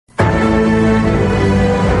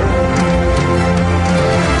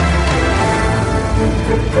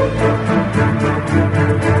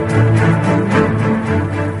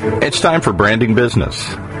It's time for Branding Business,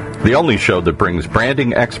 the only show that brings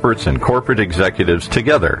branding experts and corporate executives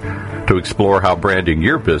together to explore how branding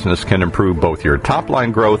your business can improve both your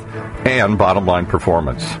top-line growth and bottom-line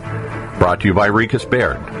performance. Brought to you by Ricus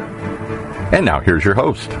Baird. And now here's your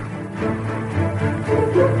host.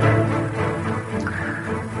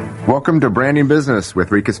 Welcome to Branding Business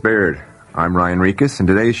with Ricus Baird. I'm Ryan Ricus, and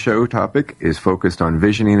today's show topic is focused on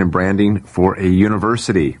visioning and branding for a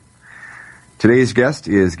university. Today's guest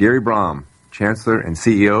is Gary Brahm, Chancellor and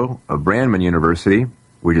CEO of Brandman University,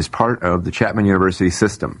 which is part of the Chapman University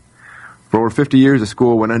system. For over 50 years, the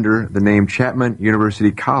school went under the name Chapman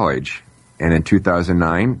University College, and in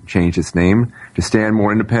 2009 changed its name to stand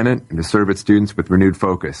more independent and to serve its students with renewed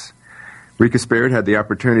focus. Ricus Baird had the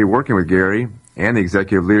opportunity of working with Gary and the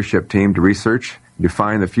executive leadership team to research and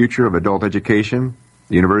define the future of adult education,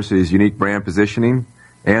 the university's unique brand positioning,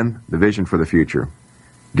 and the vision for the future.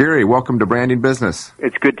 Gary, welcome to Branding Business.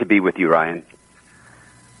 It's good to be with you, Ryan.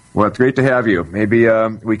 Well, it's great to have you. Maybe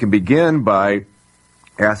we can begin by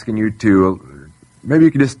asking you to, maybe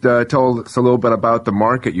you could just tell us a little bit about the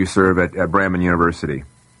market you serve at Brandman University.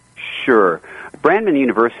 Sure. Brandman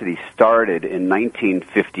University started in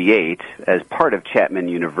 1958 as part of Chapman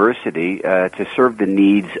University to serve the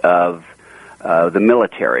needs of the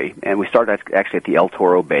military. And we started actually at the El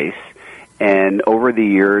Toro base. And over the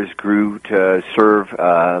years grew to serve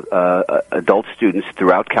adult students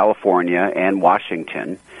throughout California and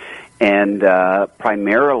Washington. And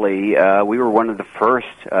primarily, we were one of the first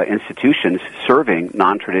institutions serving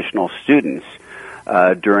non-traditional students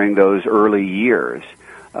during those early years.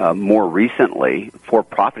 More recently,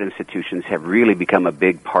 for-profit institutions have really become a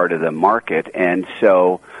big part of the market, and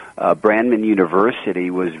so Brandman University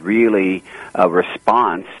was really a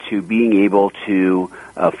response to being able to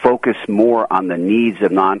focus more on the needs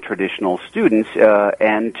of non-traditional students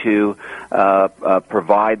and to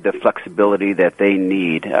provide the flexibility that they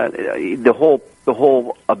need. The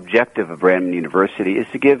whole objective of Brandman University is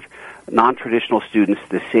to give non-traditional students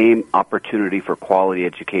the same opportunity for quality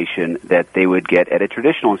education that they would get at a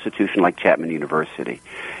traditional institution like Chapman University.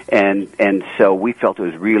 And so we felt it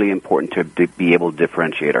was really important to be able to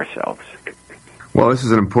differentiate ourselves. Well, this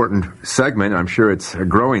is an important segment. I'm sure it's a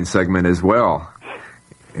growing segment as well.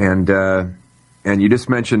 And you just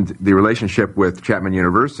mentioned the relationship with Chapman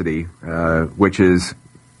University, which is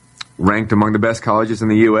ranked among the best colleges in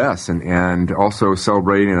the U.S. and also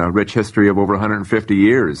celebrating a rich history of over 150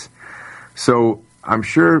 years. So I'm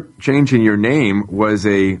sure changing your name was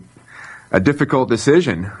a difficult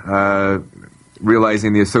decision,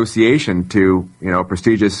 realizing the association to a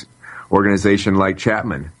prestigious organization like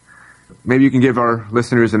Chapman. Maybe you can give our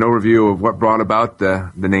listeners an overview of what brought about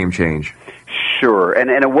the name change. Sure, and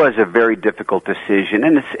it was a very difficult decision,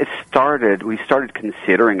 and we started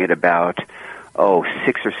considering it about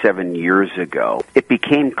 6 or 7 years ago. It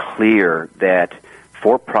became clear that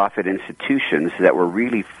for-profit institutions that were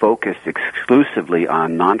really focused exclusively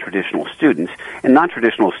on non-traditional students, and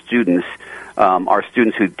non-traditional students are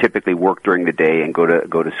students who typically work during the day and go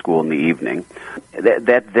to school in the evening,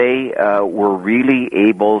 that they were really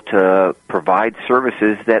able to provide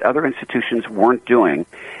services that other institutions weren't doing.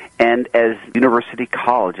 And as University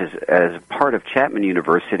College, as part of Chapman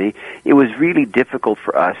University, it was really difficult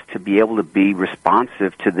for us to be able to be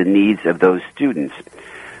responsive to the needs of those students.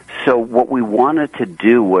 So what we wanted to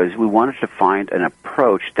do was we wanted to find an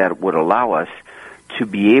approach that would allow us to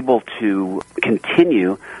be able to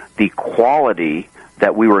continue the quality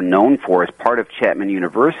that we were known for as part of Chapman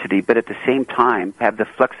University, but at the same time have the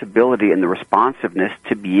flexibility and the responsiveness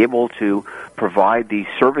to be able to provide the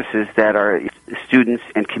services that our students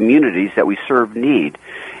and communities that we serve need.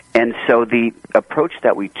 And so the approach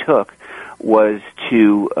that we took was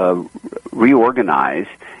to reorganize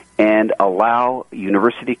and allow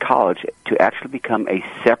University College to actually become a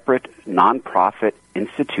separate nonprofit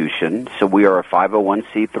institution. So we are a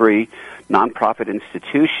 501c3 nonprofit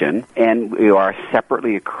institution, and we are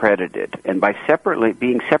separately accredited. And by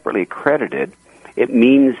being separately accredited, it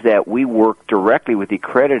means that we work directly with the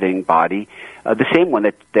accrediting body, the same one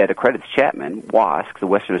that accredits Chapman, WASC, the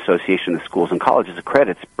Western Association of Schools and Colleges,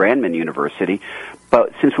 accredits Brandman University.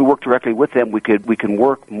 But since we work directly with them, we can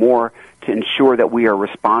work more to ensure that we are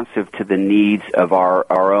responsive to the needs of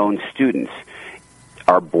our own students.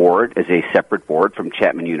 Our board is a separate board from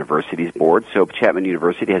Chapman University's board. So Chapman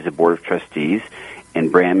University has a board of trustees,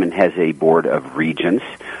 and Brandman has a board of regents.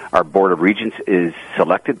 Our board of regents is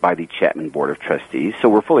selected by the Chapman Board of Trustees, so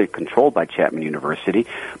we're fully controlled by Chapman University.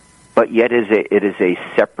 But yet it is a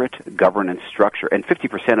separate governance structure, and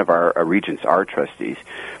 50% of our regents are trustees.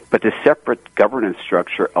 But the separate governance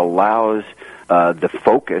structure allows the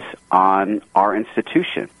focus on our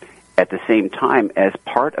institution. At the same time, as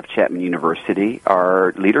part of Chapman University,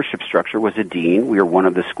 our leadership structure was a dean. We are one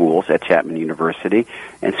of the schools at Chapman University,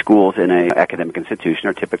 and schools in an academic institution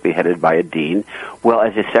are typically headed by a dean. Well,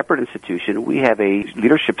 as a separate institution, we have a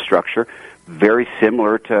leadership structure very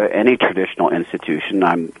similar to any traditional institution.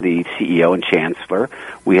 I'm the CEO and chancellor.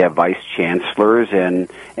 We have vice chancellors and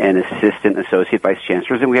assistant associate vice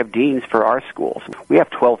chancellors, and we have deans for our schools. We have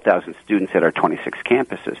 12,000 students at our 26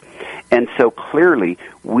 campuses. And so clearly,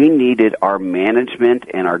 we needed our management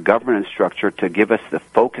and our governance structure to give us the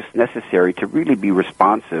focus necessary to really be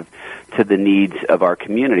responsive to the needs of our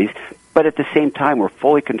communities. But at the same time, we're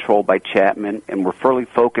fully controlled by Chapman, and we're fully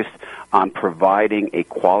focused on providing a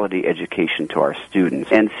quality education to our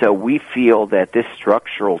students. And so we feel that this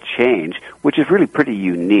structural change, which is really pretty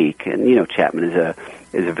unique, and you know, Chapman is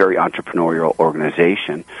a very entrepreneurial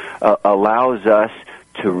organization, allows us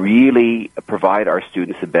to really provide our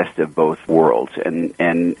students the best of both worlds.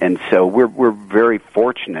 And so we're very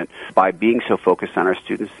fortunate by being so focused on our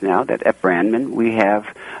students now that at Brandman we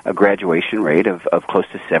have a graduation rate of close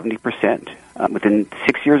to 70%. Within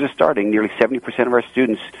 6 years of starting, nearly 70% of our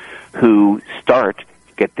students who start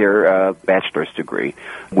get their bachelor's degree.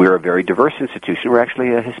 We're a very diverse institution. We're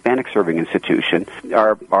actually a Hispanic-serving institution.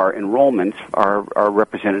 Our enrollments are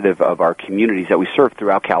representative of our communities that we serve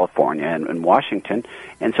throughout California and Washington,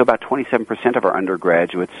 and so about 27% of our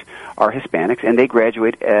undergraduates are Hispanics, and they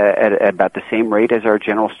graduate at about the same rate as our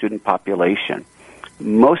general student population.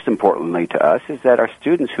 Most importantly to us is that our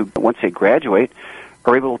students who, once they graduate,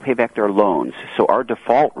 are able to pay back their loans. So our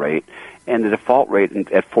default rate, and the default rate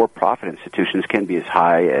at for-profit institutions can be as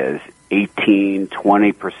high as 18,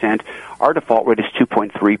 20%. Our default rate is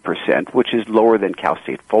 2.3%, which is lower than Cal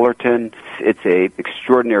State Fullerton. It's a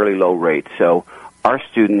extraordinarily low rate. So our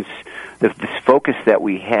students, this focus that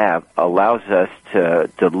we have allows us to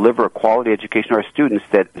deliver a quality education to our students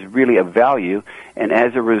that is really of value, and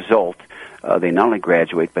as a result, they not only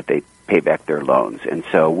graduate, but they pay back their loans. And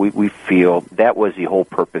so we feel that was the whole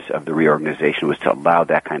purpose of the reorganization, was to allow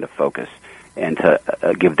that kind of focus and to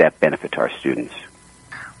give that benefit to our students.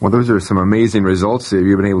 Well, those are some amazing results that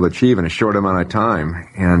you've been able to achieve in a short amount of time.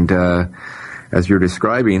 And as you're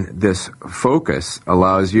describing, this focus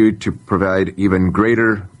allows you to provide even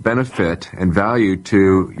greater benefit and value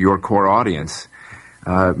to your core audience.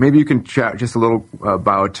 Maybe you can chat just a little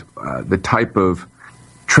about the type of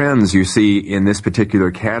trends you see in this particular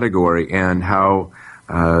category and how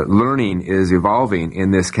learning is evolving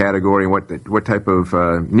in this category and what type of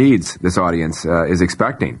needs this audience is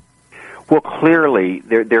expecting. Well, clearly,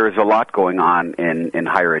 there is a lot going on in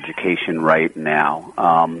higher education right now.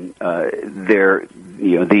 The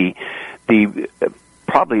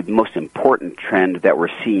probably the most important trend that we're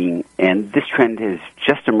seeing, and this trend is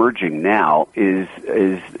just emerging now, is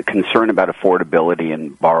concern about affordability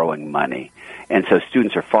and borrowing money. And so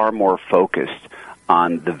students are far more focused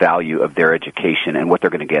on the value of their education and what they're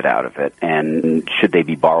going to get out of it, and should they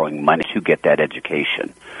be borrowing money to get that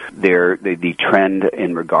education. The trend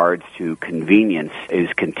in regards to convenience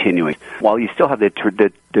is continuing. While you still have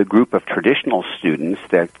the group of traditional students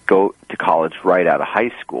that go to college right out of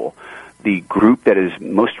high school, the group that is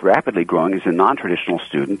most rapidly growing is a non-traditional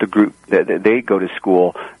student. The group that they go to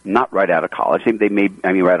school not right out of college. They may,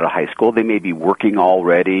 right out of high school. They may be working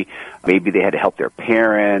already. Maybe they had to help their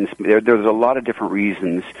parents. There's a lot of different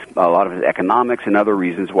reasons. A lot of it economics and other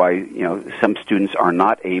reasons why some students are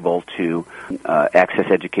not able to access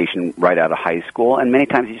education right out of high school. And many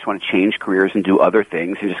times they just want to change careers and do other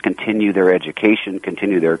things and just continue their education,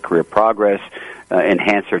 continue their career progress,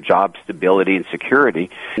 enhance their job stability and security.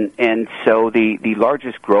 And so the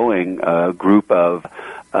largest growing group of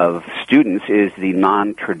students is the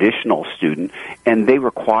non-traditional student, and they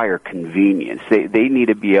require convenience. They need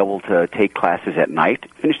to be able to take classes at night,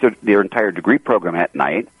 finish their entire degree program at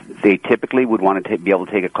night. They typically would want to be able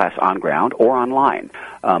to take a class on ground or online,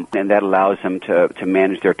 and that allows them to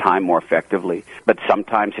manage their time more effectively. But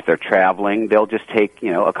sometimes if they're traveling, they'll just take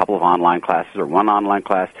a couple of online classes or one online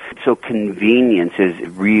class. So convenience is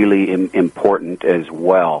really important as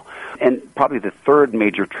well. And probably the third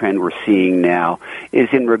major trend we're seeing now is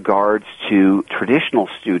in regards to traditional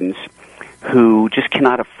students who just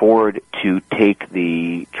cannot afford to take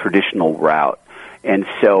the traditional route. And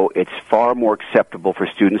so it's far more acceptable for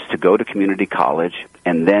students to go to community college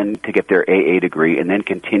and then to get their AA degree and then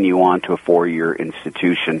continue on to a 4-year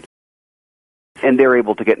institution. And they're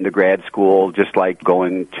able to get into grad school just like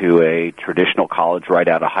going to a traditional college right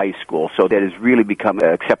out of high school. So that has really become an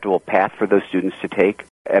acceptable path for those students to take.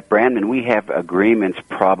 At Brandman, we have agreements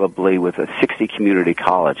probably with 60 community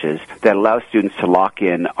colleges that allow students to lock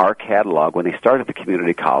in our catalog when they start at the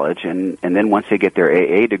community college, and then once they get their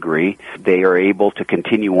AA degree, they are able to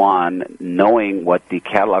continue on knowing what the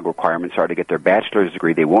catalog requirements are to get their bachelor's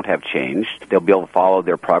degree. They won't have changed. They'll be able to follow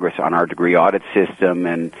their progress on our degree audit system,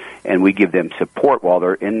 and we give them support while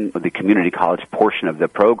they're in the community college portion of the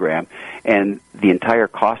program. And the entire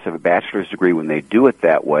cost of a bachelor's degree when they do it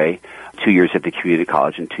that way, 2 years at the community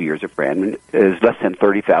college and 2 years at Brandman, is less than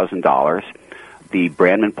 $30,000. The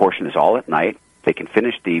Brandman portion is all at night. They can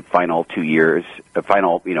finish the final 2 years, the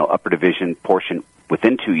final, upper division portion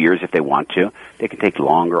within 2 years if they want to. They can take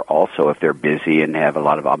longer also if they're busy and have a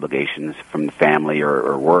lot of obligations from the family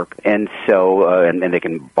or work. And so, and they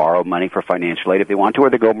can borrow money for financial aid if they want to, or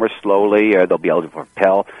they go more slowly, or they'll be eligible for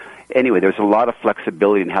Pell. Anyway, there's a lot of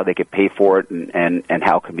flexibility in how they could pay for it and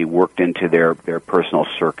how it can be worked into their personal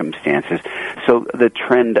circumstances. So the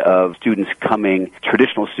trend of students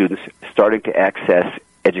traditional students, starting to access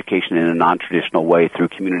education in a non-traditional way through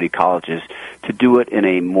community colleges to do it in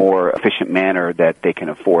a more efficient manner that they can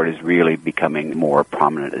afford is really becoming more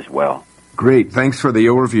prominent as well. Great. Thanks for the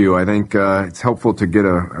overview. I think it's helpful to get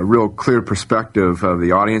a real clear perspective of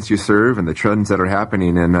the audience you serve and the trends that are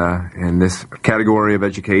happening in this category of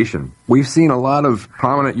education. We've seen a lot of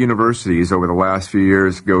prominent universities over the last few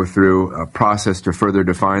years go through a process to further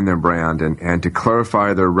define their brand and to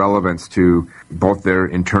clarify their relevance to both their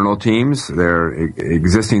internal teams, their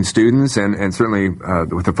existing students, and certainly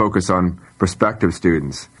with a focus on prospective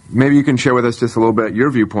students. Maybe you can share with us just a little bit your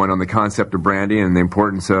viewpoint on the concept of branding and the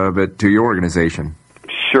importance of it to your organization.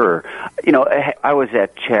 Sure. I was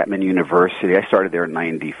at Chapman University. I started there in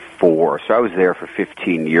 94, so I was there for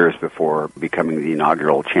 15 years before becoming the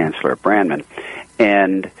inaugural chancellor at Brandman.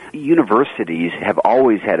 And universities have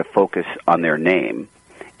always had a focus on their name,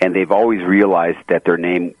 and they've always realized that their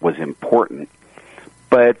name was important.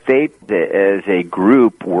 But they, as a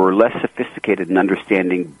group, were less sophisticated in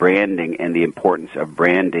understanding branding and the importance of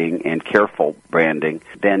branding and careful branding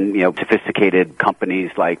than, sophisticated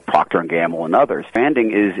companies like Procter & Gamble and others.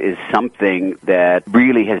 Branding is something that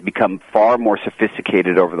really has become far more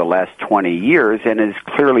sophisticated over the last 20 years and is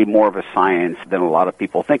clearly more of a science than a lot of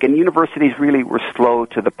people think. And universities really were slow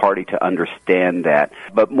to the party to understand that.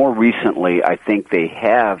 But more recently, I think they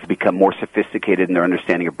have become more sophisticated in their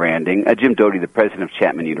understanding of branding. Jim Doty, the president of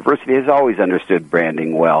Chapman University, has always understood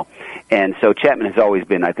branding well. And so Chapman has always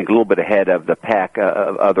been, I think, a little bit ahead of the pack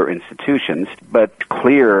of other institutions, but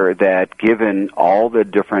clear that given all the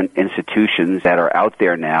different institutions that are out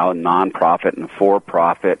there now, nonprofit and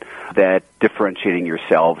for-profit, that differentiating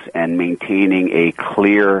yourselves and maintaining a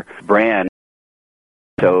clear brand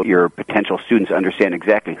so your potential students understand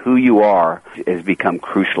exactly who you are has become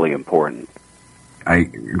crucially important. I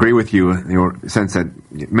agree with you in the sense that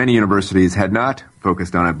many universities had not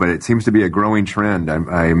focused on it, but it seems to be a growing trend.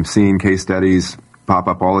 I'm seeing case studies pop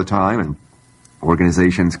up all the time, and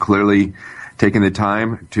organizations clearly taking the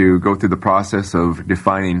time to go through the process of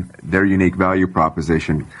defining their unique value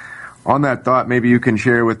proposition. On that thought, maybe you can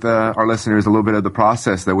share with our listeners a little bit of the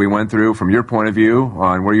process that we went through from your point of view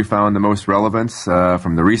on where you found the most relevance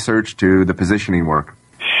from the research to the positioning work.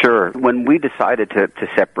 Sure. When we decided to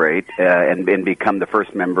separate and become the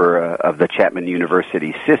first member of the Chapman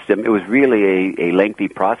University system, it was really a lengthy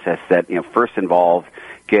process that first involved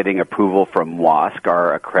getting approval from WASC,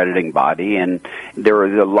 our accrediting body, and there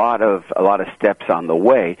was a lot of steps on the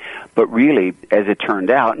way. But really, as it turned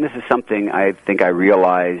out, and this is something I think I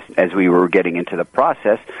realized as we were getting into the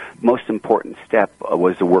process, most important step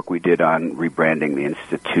was the work we did on rebranding the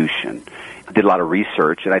institution. I did a lot of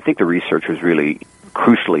research, and I think the research was really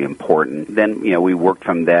crucially important. Then, we worked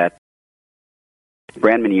from that.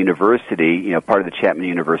 Brandman University, part of the Chapman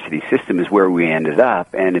University system is where we ended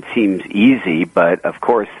up, and it seems easy, but of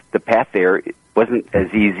course the path there wasn't as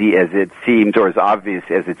easy as it seems or as obvious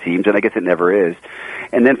as it seems, and I guess it never is.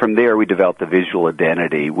 And then from there we developed a visual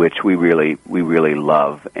identity, which we really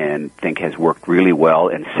love and think has worked really well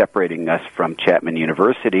in separating us from Chapman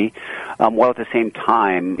University, while at the same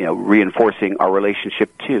time, reinforcing our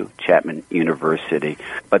relationship to Chapman University.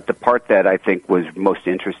 But the part that I think was most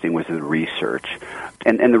interesting was the research.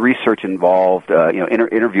 And the research involved,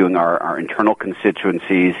 interviewing our internal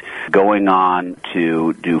constituencies, going on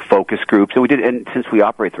to do focus groups. And we did, and since we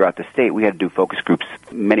operate throughout the state, we had to do focus groups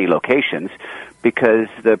many locations because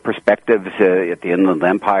the perspectives at the Inland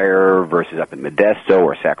Empire versus up in Modesto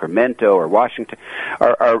or Sacramento or Washington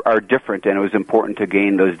are different, and it was important to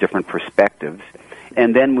gain those different perspectives.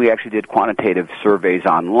 And then we actually did quantitative surveys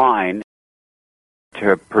online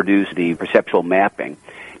to produce the perceptual mapping.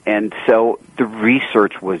 And so the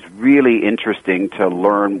research was really interesting to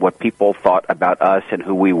learn what people thought about us and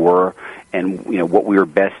who we were, and what we were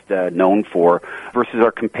best known for versus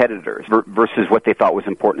our competitors, versus what they thought was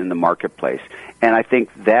important in the marketplace. And I think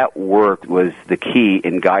that work was the key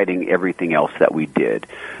in guiding everything else that we did.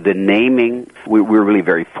 The naming, we were really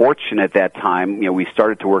very fortunate at that time. We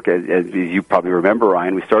started to work, as you probably remember,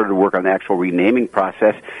 Ryan, we started to work on the actual renaming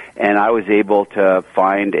process, and I was able to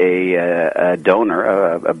find a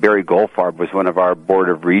donor. Barry Goldfarb was one of our board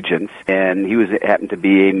of regents, and he happened to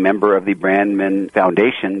be a member of the Brandman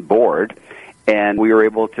Foundation board. And we were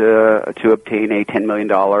able to obtain a $10 million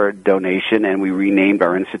donation, and we renamed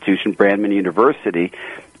our institution Brandman University.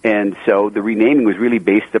 And so the renaming was really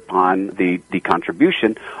based upon the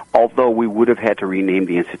contribution, although we would have had to rename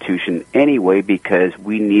the institution anyway because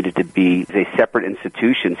we needed to be a separate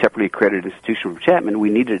institution, separately accredited institution from Chapman. We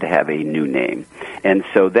needed to have a new name. And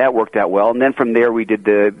so that worked out well. And then from there we did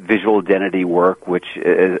the visual identity work, which,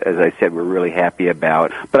 as I said, we're really happy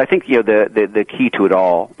about. But I think, the key to it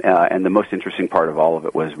all, and the most interesting part of all of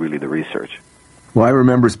it was really the research. Well, I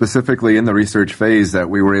remember specifically in the research phase that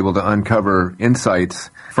we were able to uncover insights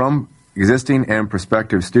from existing and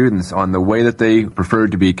prospective students on the way that they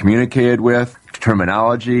preferred to be communicated with,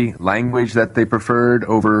 terminology, language that they preferred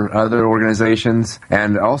over other organizations,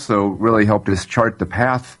 and also really helped us chart the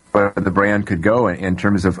path where the brand could go in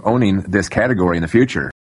terms of owning this category in the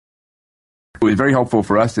future. It was very helpful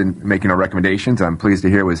for us in making our recommendations. I'm pleased to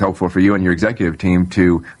hear it was helpful for you and your executive team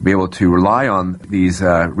to be able to rely on these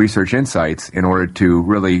research insights in order to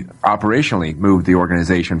really operationally move the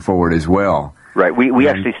organization forward as well. Right. We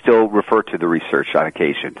actually still refer to the research on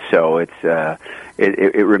occasion, so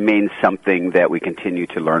it remains something that we continue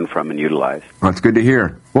to learn from and utilize. Well, that's good to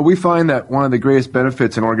hear. Well, we find that one of the greatest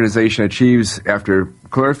benefits an organization achieves after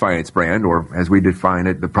clarifying its brand, or as we define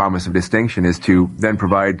it, the promise of distinction, is to then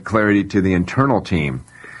provide clarity to the internal team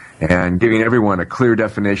and giving everyone a clear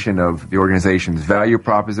definition of the organization's value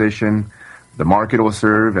proposition, the market it will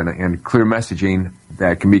serve, and clear messaging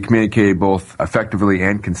that can be communicated both effectively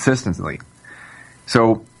and consistently.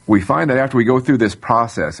 So we find that after we go through this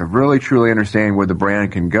process of really truly understanding where the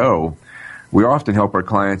brand can go, we often help our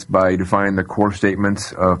clients by defining the core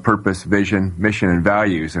statements of purpose, vision, mission, and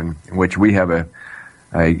values, in which we have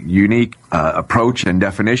a unique approach and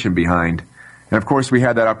definition behind. And of course, we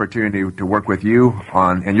had that opportunity to work with you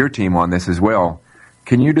and your team on this as well.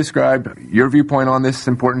 Can you describe your viewpoint on this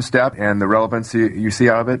important step and the relevance you see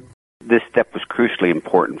out of it? This step was crucially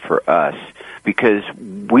important for us because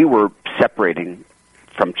we were separating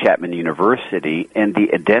from Chapman University, and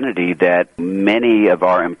the identity that many of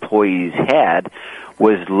our employees had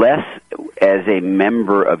was less as a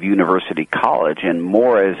member of University College and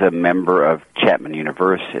more as a member of Chapman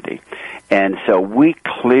University. And so we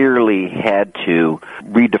clearly had to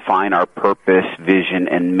redefine our purpose, vision,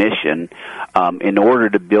 and mission in order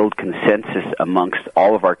to build consensus amongst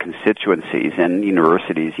all of our constituencies. And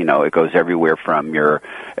universities, it goes everywhere from your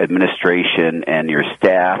administration and your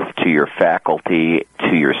staff to your faculty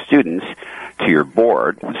to your students to your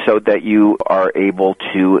board, so that you are able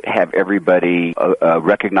to have everybody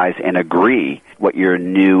recognize and agree what your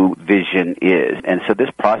new vision is. And so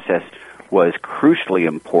this process was crucially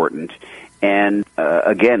important. And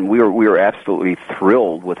again, we were absolutely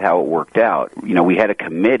thrilled with how it worked out. We had a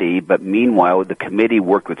committee, but meanwhile, the committee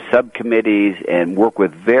worked with subcommittees and worked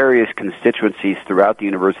with various constituencies throughout the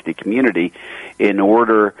university community in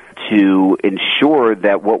order to ensure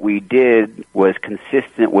that what we did was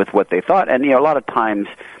consistent with what they thought. And a lot of times,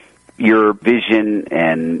 your vision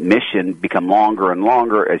and mission become longer and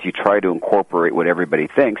longer as you try to incorporate what everybody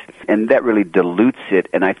thinks, and that really dilutes it.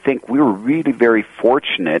 And I think we were really very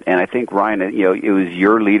fortunate, and I think, Ryan, it was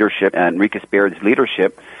your leadership and Enriquez Baird's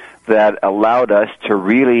leadership that allowed us to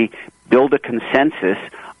really build a consensus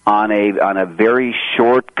on a very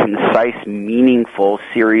short, concise, meaningful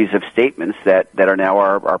series of statements that are now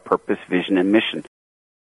our purpose, vision, and mission.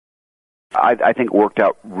 I think it worked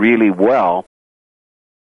out really well.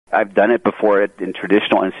 I've done it before in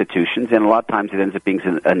traditional institutions, and a lot of times it ends up being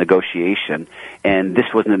a negotiation. And this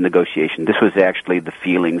wasn't a negotiation. This was actually the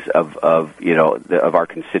feelings of our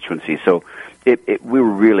constituency. So we were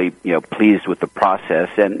really pleased with the process,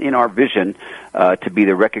 and our vision to be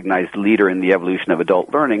the recognized leader in the evolution of adult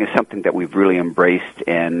learning is something that we've really embraced.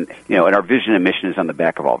 And and our vision and mission is on the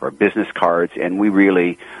back of all of our business cards, and we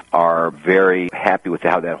really are very happy with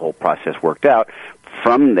how that whole process worked out.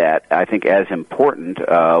 From that, I think as important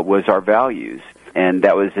was our values. And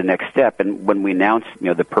that was the next step. And when we announced,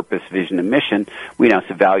 the purpose, vision, and mission, we announced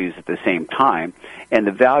the values at the same time. And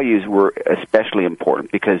the values were especially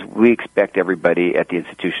important because we expect everybody at the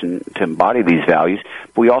institution to embody these values,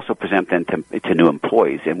 but we also present them to new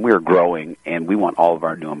employees. And we're growing, and we want all of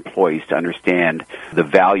our new employees to understand the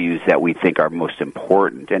values that we think are most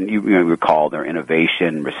important. And you recall their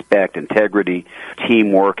innovation, respect, integrity,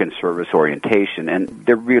 teamwork, and service orientation. And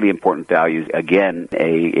they're really important values, again,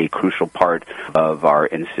 a crucial part of our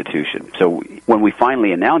institution. So when we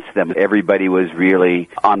finally announced them, everybody was really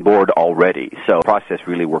on board already. So the process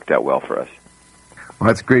really worked out well for us. Well,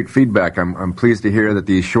 that's great feedback. I'm pleased to hear that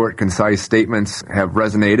these short, concise statements have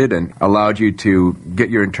resonated and allowed you to get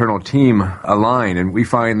your internal team aligned. And we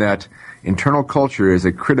find that internal culture is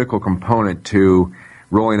a critical component to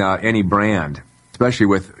rolling out any brand, especially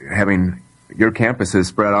with having your campuses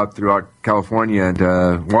spread out throughout California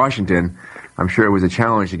and Washington. I'm sure it was a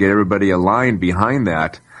challenge to get everybody aligned behind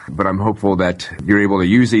that. But I'm hopeful that you're able to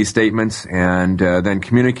use these statements and then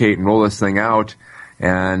communicate and roll this thing out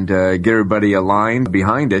and get everybody aligned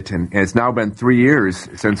behind it. And it's now been 3 years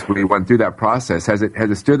since we went through that process. Has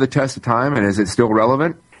it stood the test of time, and is it still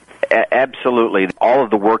relevant? Absolutely. All of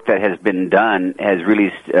the work that has been done has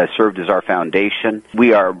really served as our foundation.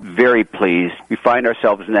 We are very pleased. We find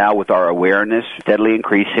ourselves now with our awareness steadily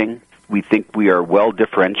increasing. We think we are well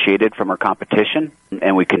differentiated from our competition,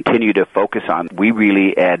 and we continue to focus on we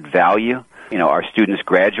really add value. Our students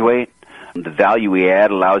graduate. The value we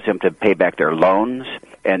add allows them to pay back their loans,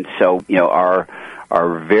 and so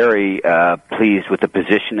are very pleased with the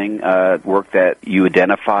positioning work that you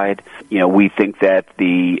identified. We think that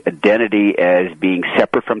the identity as being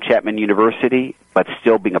separate from Chapman University, but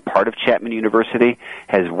still being a part of Chapman University,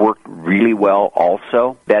 has worked really well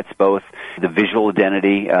also. That's both the visual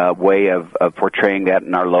identity way of portraying that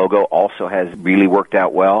in our logo also has really worked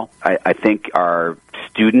out well. I think our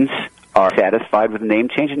students are satisfied with the name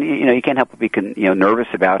change, and you can't help but be nervous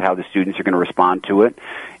about how the students are going to respond to it.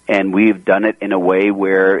 And we've done it in a way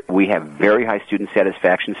where we have very high student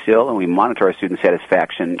satisfaction still, and we monitor our student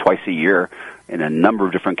satisfaction twice a year in a number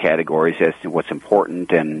of different categories as to what's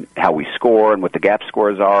important and how we score and what the gap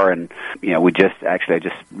scores are. And I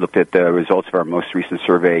just looked at the results of our most recent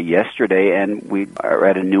survey yesterday, and we are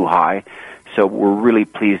at a new high. So we're really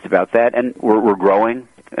pleased about that, and we're growing.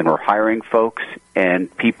 And we're hiring folks, and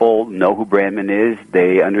people know who Brandman is.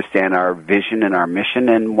 They understand our vision and our mission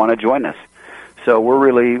and want to join us. So we're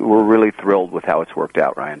really thrilled with how it's worked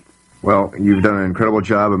out, Ryan. Well, you've done an incredible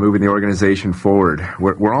job of moving the organization forward.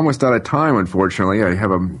 We're almost out of time, unfortunately. I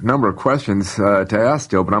have a number of questions to ask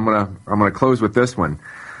still, but I'm gonna close with this one.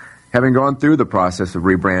 Having gone through the process of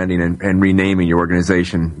rebranding and renaming your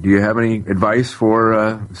organization, do you have any advice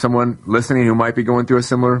for someone listening who might be going through a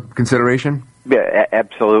similar consideration? Yeah,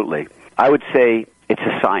 absolutely. I would say it's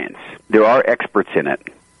a science. There are experts in it.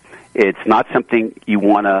 It's not something you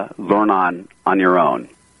want to learn on your own.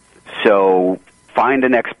 So find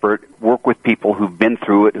an expert, work with people who've been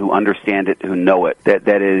through it, who understand it, who know it.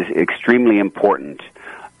 That is extremely important.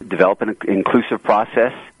 Develop an inclusive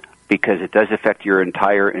process because it does affect your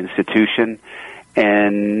entire institution.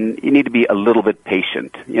 And you need to be a little bit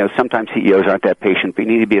patient. Sometimes CEOs aren't that patient, but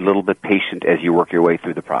you need to be a little bit patient as you work your way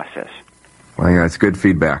through the process. Well, yeah, that's good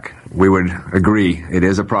feedback. We would agree. It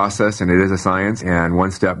is a process and it is a science, and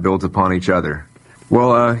one step builds upon each other.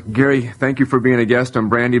 Well, Gary, thank you for being a guest on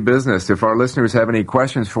Branding Business. If our listeners have any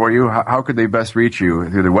questions for you, how could they best reach you?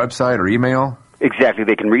 Through the website or email? Exactly.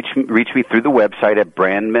 They can reach me through the website at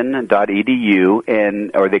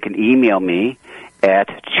brandman.edu, or they can email me at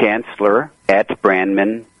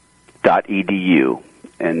chancellor@brandman.edu,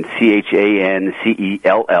 and CHANCELLOR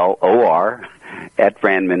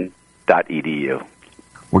 @brandman.edu.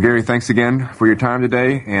 Well, Gary, thanks again for your time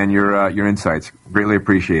today and your insights. Greatly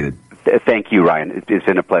appreciated. Thank you, Ryan. It's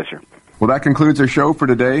been a pleasure. Well, that concludes our show for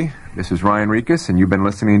today. This is Ryan Rekas, and you've been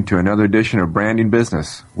listening to another edition of Branding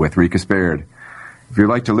Business with Rekas Baird. If you'd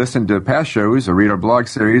like to listen to past shows or read our blog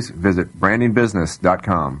series, visit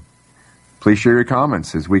brandingbusiness.com. Please share your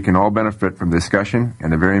comments, as we can all benefit from the discussion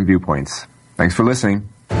and the varying viewpoints. Thanks for listening.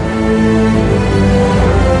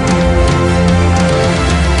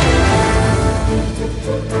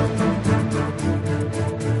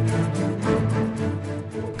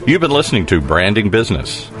 You've been listening to Branding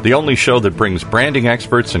Business, the only show that brings branding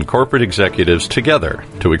experts and corporate executives together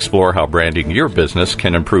to explore how branding your business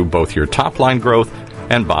can improve both your top-line growth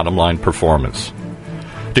and bottom-line performance.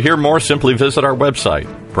 To hear more, simply visit our website,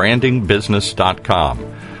 brandingbusiness.com,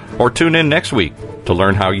 or tune in next week to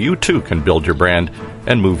learn how you too can build your brand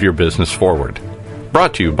and move your business forward.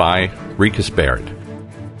 Brought to you by Rekas Baird.